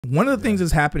one of the things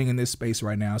that's happening in this space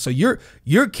right now. So you're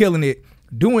killing it,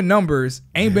 doing numbers.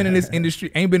 Ain't been in this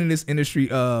industry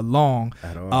long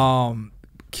at all.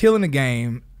 Killing the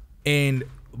game,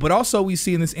 but also we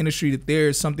see in this industry that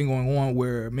there's something going on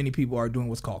where many people are doing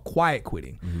what's called quiet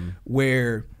quitting,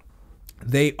 where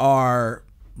they are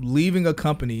leaving a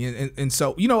company. And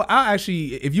so, I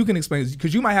actually, if you can explain this,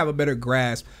 because you might have a better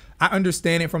grasp. I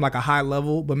understand it from like a high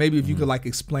level, but maybe if you could like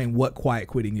explain what quiet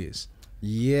quitting is.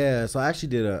 Yeah, so I actually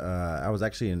did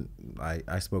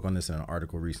I spoke on this in an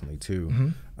article recently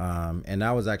too. And that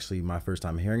was actually my first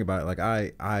time hearing about it. Like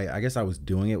I guess I was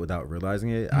doing it without realizing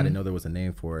it. I didn't know there was a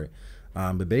name for it.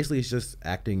 But basically it's just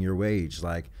acting your wage.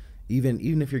 Like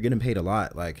even if you're getting paid a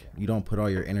lot, like you don't put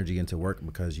all your energy into work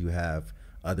because you have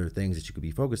other things that you could be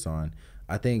focused on.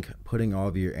 I think putting all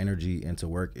of your energy into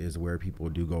work is where people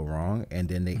do go wrong, and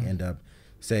then they end up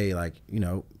say like,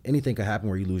 anything could happen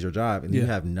where you lose your job and you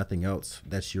have nothing else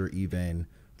that you're even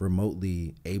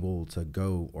remotely able to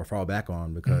go or fall back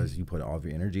on because you put all of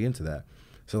your energy into that.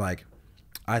 So like,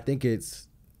 I think it's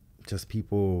just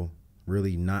people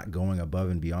really not going above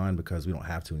and beyond because we don't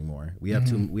have to anymore. We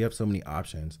have we have so many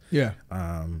options. Yeah.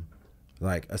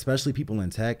 Like, especially people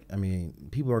in tech. I mean,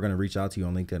 people are going to reach out to you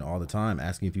on LinkedIn all the time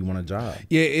asking if you want a job.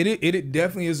 Yeah, it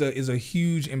definitely is a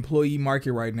huge employee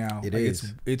market right now. It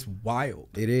is. It's wild.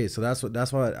 It is. So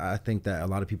that's why I think that a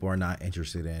lot of people are not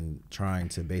interested in trying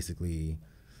to basically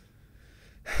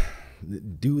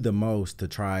do the most to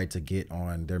try to get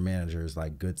on their manager's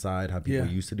like good side, how people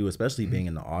used to do, especially being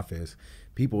in the office.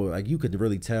 People, like, you could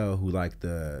really tell who like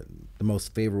the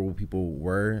most favorable people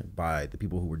were by the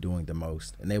people who were doing the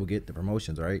most, and they would get the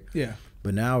promotions, right? Yeah.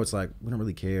 But now it's like we don't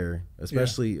really care,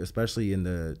 especially in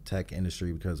the tech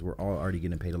industry, because we're all already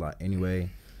getting paid a lot anyway.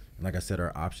 And like I said,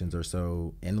 our options are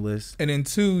so endless. And then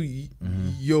two,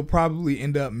 you'll probably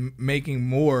end up making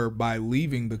more by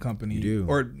leaving the company,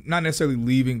 or not necessarily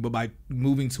leaving, but by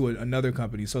moving to another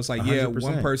company. So it's like, 100%.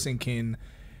 One person can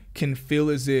feel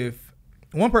as if.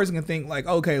 One person can think like,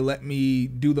 okay, let me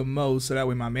do the most so that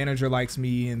way my manager likes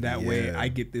me and that way I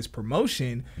get this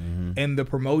promotion. And the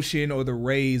promotion or the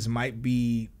raise might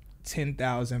be $10,000,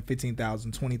 $15,000,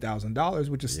 $20,000,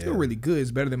 which is still really good.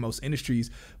 It's better than most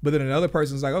industries. But then another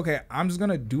person's like, okay, I'm just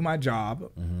gonna do my job.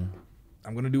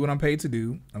 I'm gonna do what I'm paid to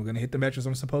do. I'm gonna hit the metrics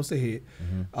I'm supposed to hit.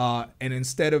 And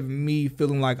instead of me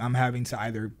feeling like I'm having to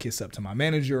either kiss up to my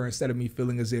manager, or instead of me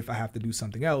feeling as if I have to do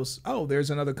something else, there's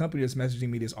another company that's messaging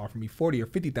me that's offering me $40,000 or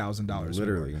 $50,000.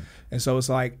 Literally. And so it's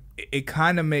like it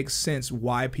kind of makes sense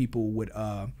why people would,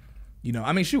 I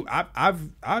mean, shoot,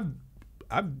 I've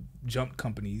jumped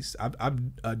companies. I've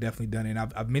definitely done it. And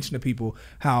I've mentioned to people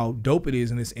how dope it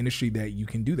is in this industry that you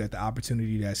can do that, the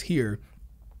opportunity that's here.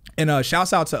 And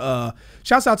shouts out to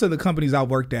the companies I've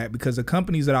worked at, because the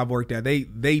companies that I've worked at,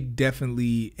 they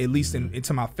definitely, at least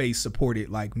into my face, supported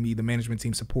like me. The management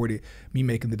team supported me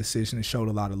making the decision and showed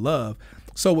a lot of love.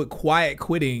 So with quiet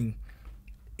quitting,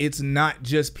 it's not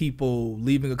just people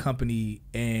leaving a company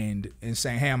and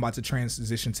saying, hey, I'm about to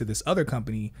transition to this other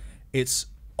company. It's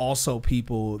also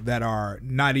people that are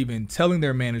not even telling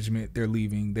their management they're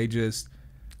leaving. They just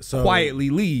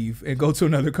quietly leave and go to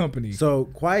another company. So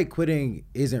quiet quitting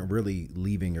isn't really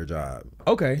leaving your job.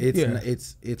 Okay.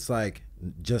 It's like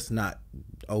just not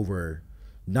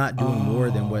doing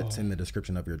more than what's in the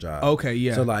description of your job. Okay,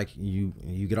 yeah. So like you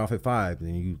get off at 5,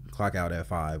 then you clock out at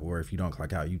 5, or if you don't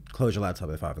clock out, you close your laptop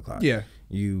at 5 o'clock. Yeah.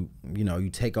 You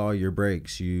take all your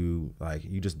breaks. You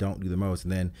just don't do the most.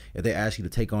 And then if they ask you to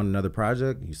take on another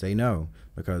project, you say no,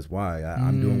 because why?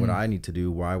 I'm doing what I need to do.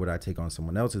 Why would I take on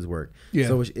someone else's work? Yeah.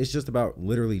 So it's just about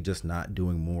literally just not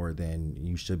doing more than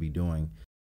you should be doing.